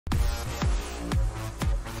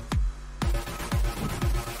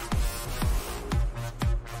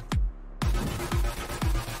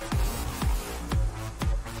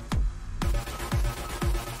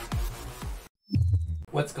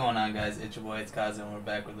What's going on, guys? It's your boy, it's Kaz, and we're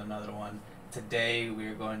back with another one. Today we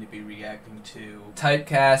are going to be reacting to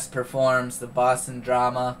Typecast performs the Boston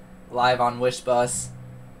Drama live on Wishbus.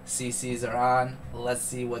 CCs are on. Let's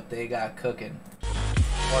see what they got cooking.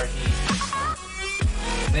 Or he.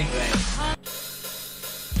 Think they.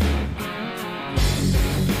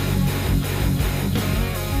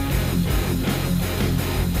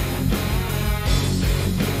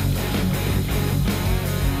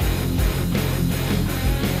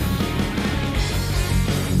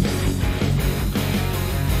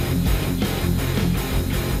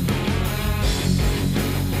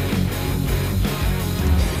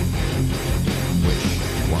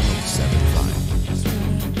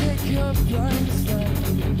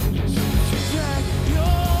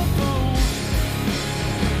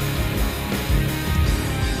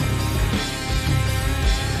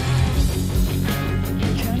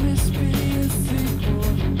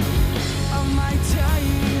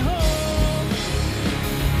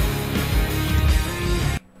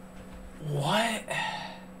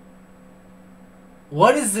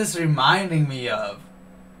 What is this reminding me of?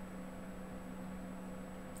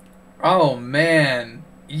 Oh man.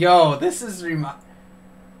 Yo, this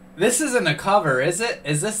isn't a cover, is it?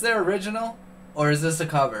 Is this their original? Or is this a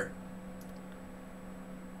cover?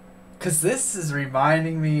 Cause this is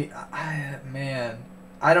reminding me, man,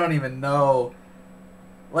 I don't even know.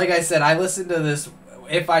 Like I said, I listen to this,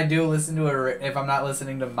 if I do listen to it, if I'm not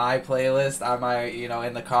listening to my playlist on my,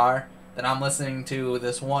 in the car, then I'm listening to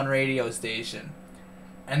this one radio station.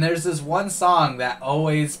 And there's this one song that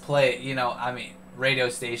always play, radio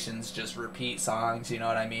stations just repeat songs, you know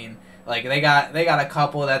what I mean? Like they got a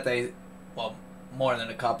couple that well, more than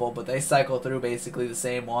a couple, but they cycle through basically the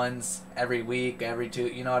same ones every week, every two,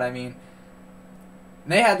 you know what I mean?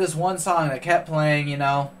 And they had this one song that kept playing,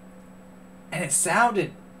 and it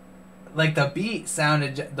sounded like the beat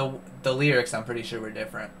sounded, the lyrics I'm pretty sure were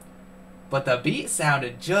different, but the beat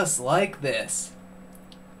sounded just like this.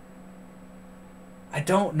 I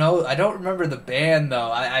don't know. I don't remember the band though.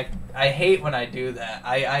 I hate when I do that.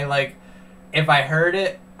 I like, if I heard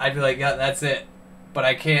it, I'd be like, yeah, that's it. But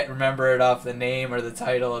I can't remember it off the name or the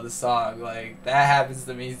title of the song. Like, that happens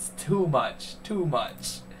to me too much. Too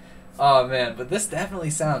much. Oh man, but this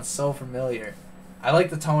definitely sounds so familiar. I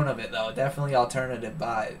like the tone of it though. Definitely alternative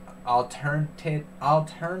vibes.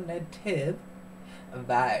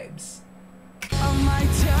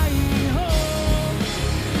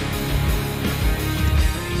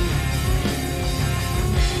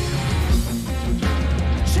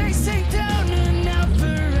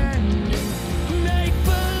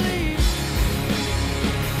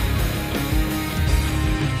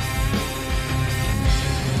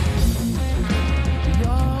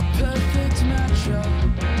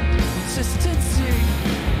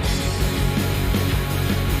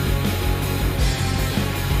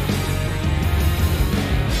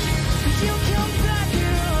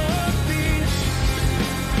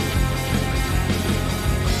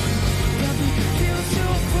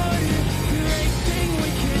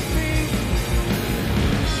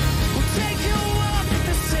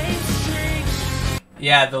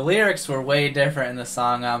 Yeah, the lyrics were way different in the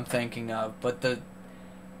song I'm thinking of, but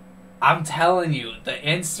I'm telling you, the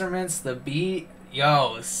instruments, the beat,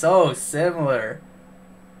 yo, so similar.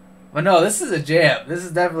 But no, this is a jam. This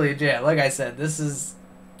is definitely a jam. Like I said, this is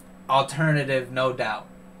alternative, no doubt.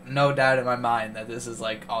 No doubt in my mind that this is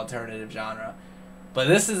like alternative genre. But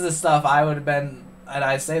this is the stuff I would have been, and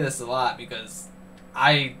I say this a lot because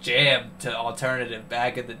I jammed to alternative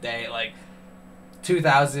back in the day, like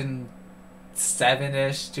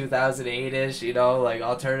 2007-ish, 2008-ish, like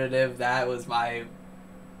alternative. That was my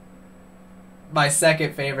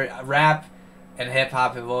second favorite. Rap and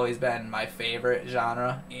hip-hop have always been my favorite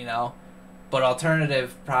genre, but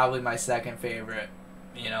alternative probably my second favorite.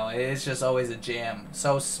 It's just always a jam.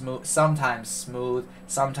 So smooth, sometimes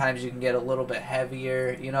you can get a little bit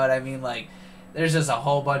heavier, you know what I mean? Like, there's just a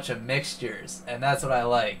whole bunch of mixtures, and that's what I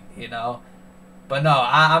like, But no,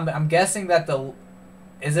 I'm guessing that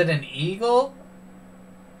is it an eagle?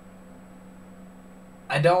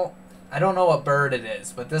 I don't know what bird it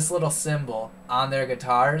is, but this little symbol on their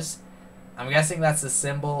guitars, I'm guessing that's the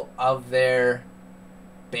symbol of their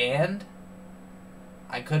band.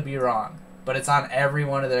 I could be wrong, but it's on every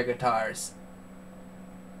one of their guitars.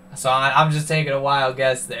 So I'm just taking a wild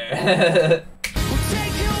guess there.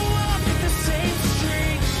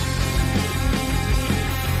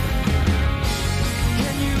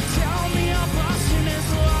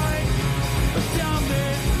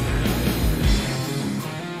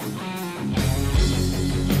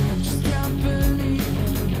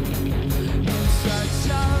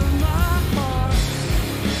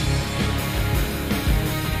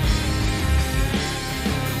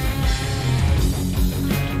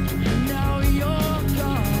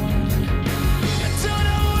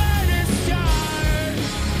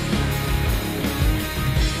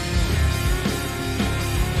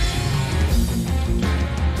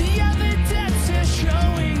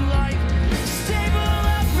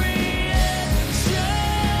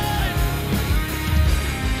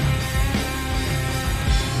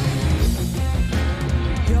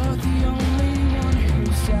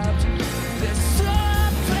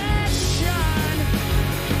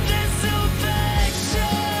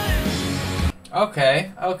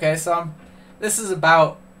 Okay, so this is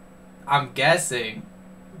about, I'm guessing,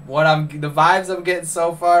 the vibes I'm getting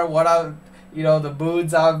so far, the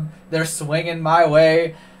moods they're swinging my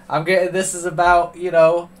way. This is about,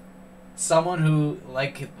 someone who,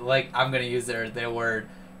 like I'm gonna use their word,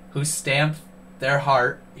 who stamped their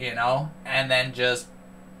heart, and then just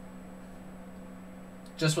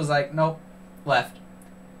was like, nope, left.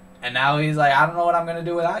 And now he's like, I don't know what I'm gonna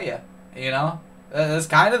do without you. That's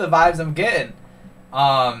kind of the vibes I'm getting.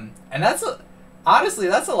 And honestly,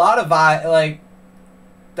 that's a lot of vibe. Like,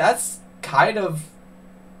 that's kind of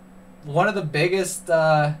one of the biggest,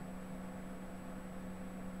 I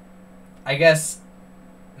guess,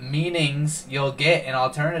 meanings you'll get in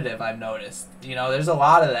alternative. I've noticed. There's a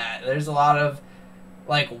lot of that. There's a lot of,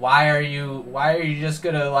 like, why are you just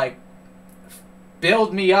gonna, like,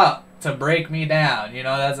 build me up to break me down?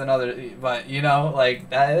 That's another. But like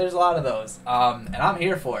that. There's a lot of those. And I'm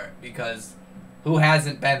here for it, because who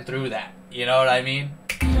hasn't been through that? You know what I mean?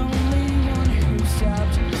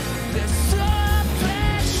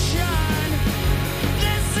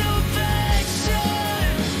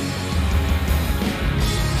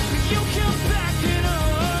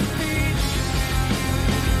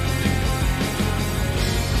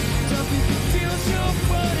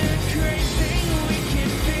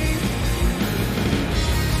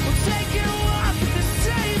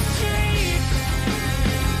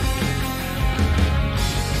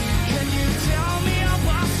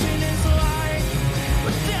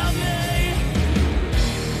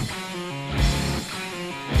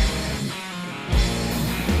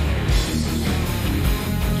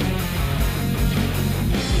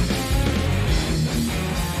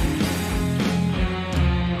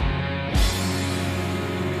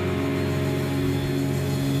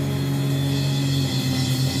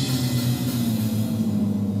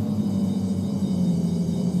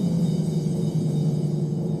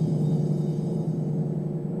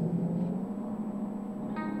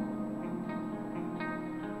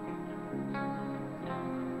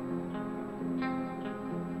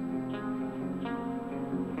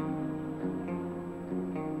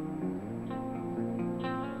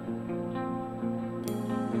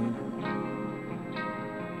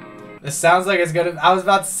 This sounds like it's gonna. I was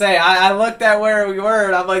about to say. I looked at where we were,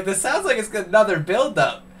 and I'm like, this sounds like it's another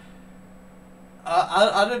build-up.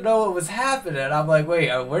 I didn't know what was happening. I'm like, wait,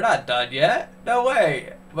 we're not done yet? No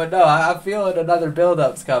way. But no, I'm feeling another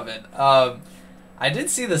build-up's coming. I did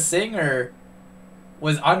see the singer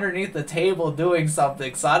was underneath the table doing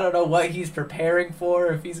something, so I don't know what he's preparing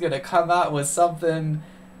for. If he's gonna come out with something,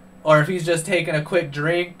 or if he's just taking a quick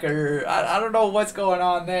drink, or I don't know what's going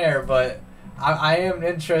on there, but. I am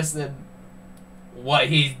interested what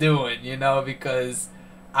he's doing, because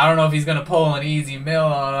I don't know if he's going to pull an easy mill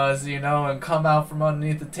on us, and come out from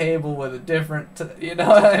underneath the table with a different, you know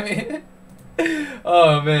what I mean?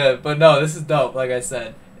 Oh, man. But no, this is dope, like I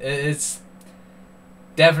said. It's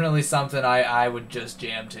definitely something I would just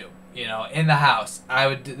jam to, in the house.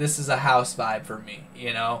 This is a house vibe for me,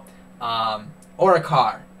 or a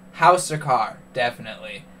car. House or car,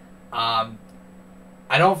 definitely.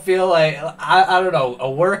 I don't feel like, I don't know,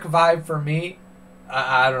 a work vibe for me,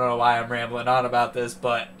 I don't know why I'm rambling on about this,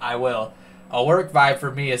 but I will. A work vibe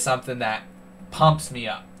for me is something that pumps me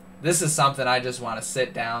up. This is something I just want to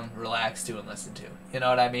sit down, relax to, and listen to. You know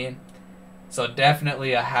what I mean? So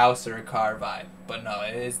definitely a house or a car vibe. But no,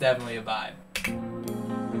 it's definitely a vibe.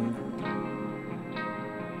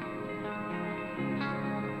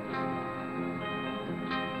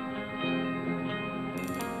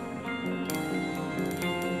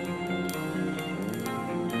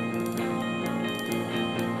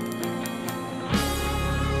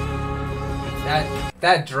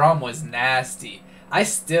 That drum was nasty. I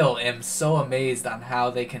still am so amazed on how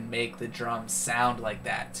they can make the drums sound like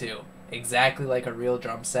that too. Exactly like a real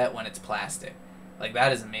drum set when it's plastic. Like,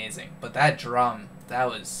 that is amazing. But that drum, that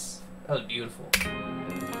was beautiful.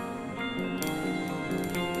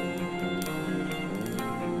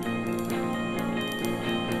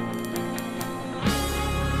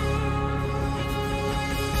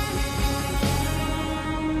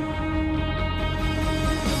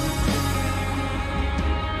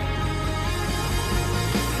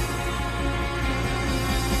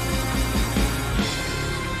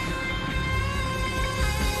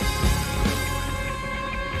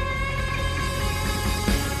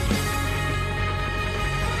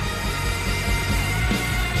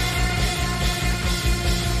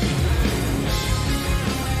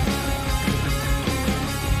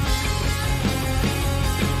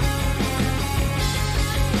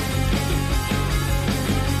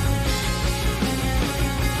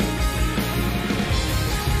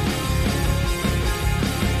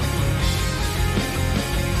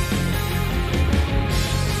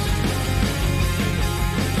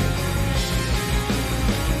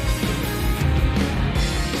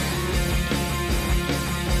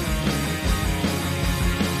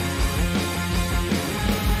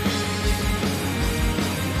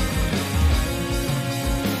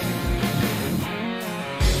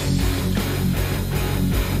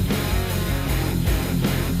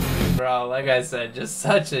 like I said, just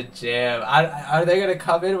such a jam. Are they gonna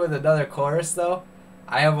come in with another chorus though?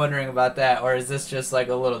 I am wondering about that, or is this just like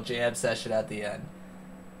a little jam session at the end?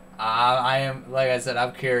 I am, like I said,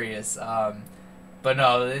 I'm curious. But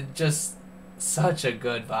no, it just such a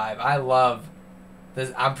good vibe. I love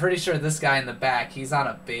this. I'm pretty sure this guy in the back, he's on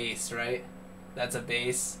a bass, right? That's a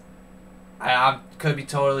bass. I could be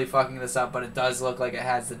totally fucking this up, but it does look like it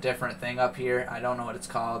has a different thing up here. I don't know what it's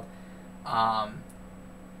called.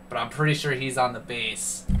 But I'm pretty sure he's on the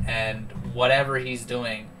bass, and whatever he's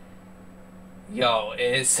doing, yo,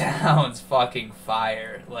 it sounds fucking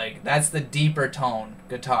fire. Like, that's the deeper tone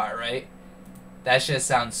guitar, right? That shit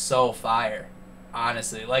sounds so fire,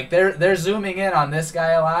 honestly. Like, they're zooming in on this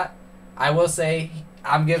guy a lot. I will say,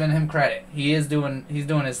 I'm giving him credit. He's doing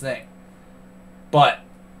his thing. But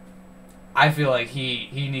I feel like he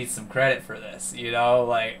needs some credit for this, you know?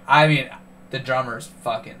 Like, I mean, the drummer's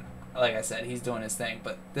fucking, like I said, he's doing his thing,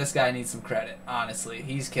 but this guy needs some credit, honestly.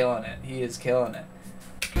 He's killing it. He is killing it.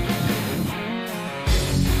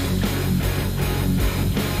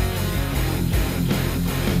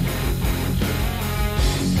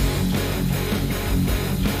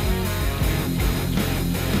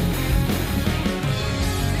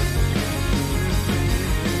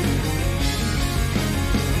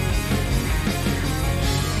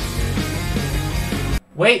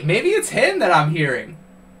 Wait, maybe it's him that I'm hearing.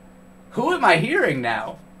 Who am I hearing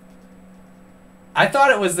now? I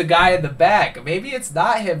thought it was the guy in the back. Maybe it's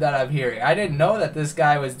not him that I'm hearing. I didn't know that this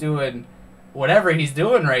guy was doing whatever he's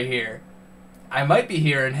doing right here. I might be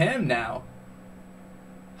hearing him now.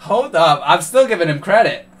 Hold up. I'm still giving him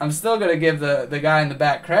credit. I'm still going to give the guy in the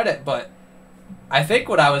back credit, but I think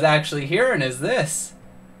what I was actually hearing is this.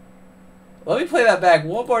 Let me play that back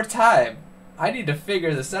one more time. I need to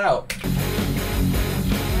figure this out.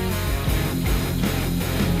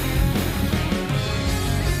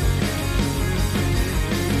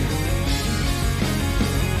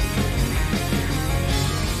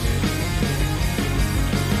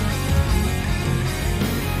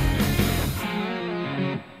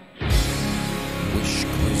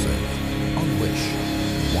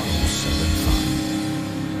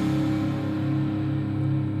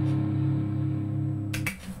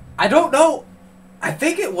 I don't know. I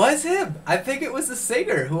think it was him. I think it was the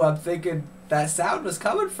singer who I'm thinking that sound was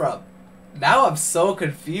coming from. Now I'm so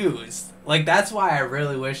confused. Like, that's why I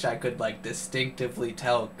really wish I could, like, distinctively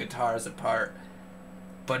tell guitars apart.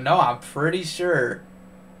 But no, I'm pretty sure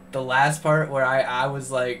the last part where I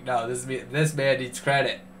was like, no, this man needs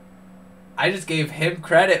credit. I just gave him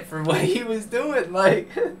credit for what he was doing. Like,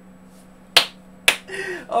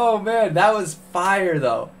 oh man, that was fire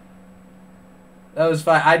though. That was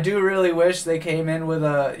fine. I do really wish they came in with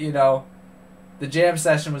a, you know, the jam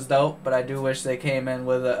session was dope, but I do wish they came in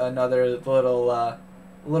with another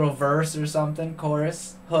little verse or something,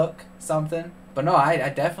 chorus, hook, something. But no, I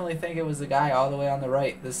definitely think it was the guy all the way on the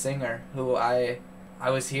right, the singer, who I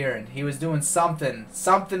was hearing. He was doing something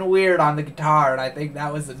weird on the guitar, and I think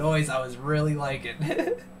that was the noise I was really liking.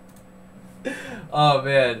 Oh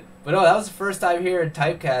man. But no, that was the first time hearing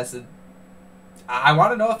Typecast. I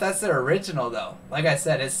want to know if that's their original, though. Like I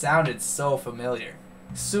said, it sounded so familiar.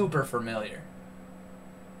 Super familiar.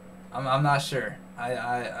 I'm not sure.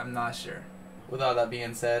 I'm not sure. With all that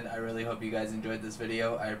being said, I really hope you guys enjoyed this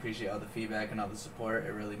video. I appreciate all the feedback and all the support.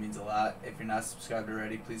 It really means a lot. If you're not subscribed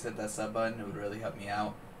already, please hit that sub button. It would really help me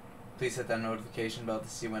out. Please hit that notification bell to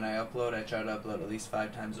see when I upload. I try to upload at least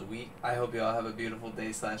 5 times a week. I hope you all have a beautiful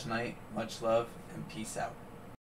day/night. Much love and peace out.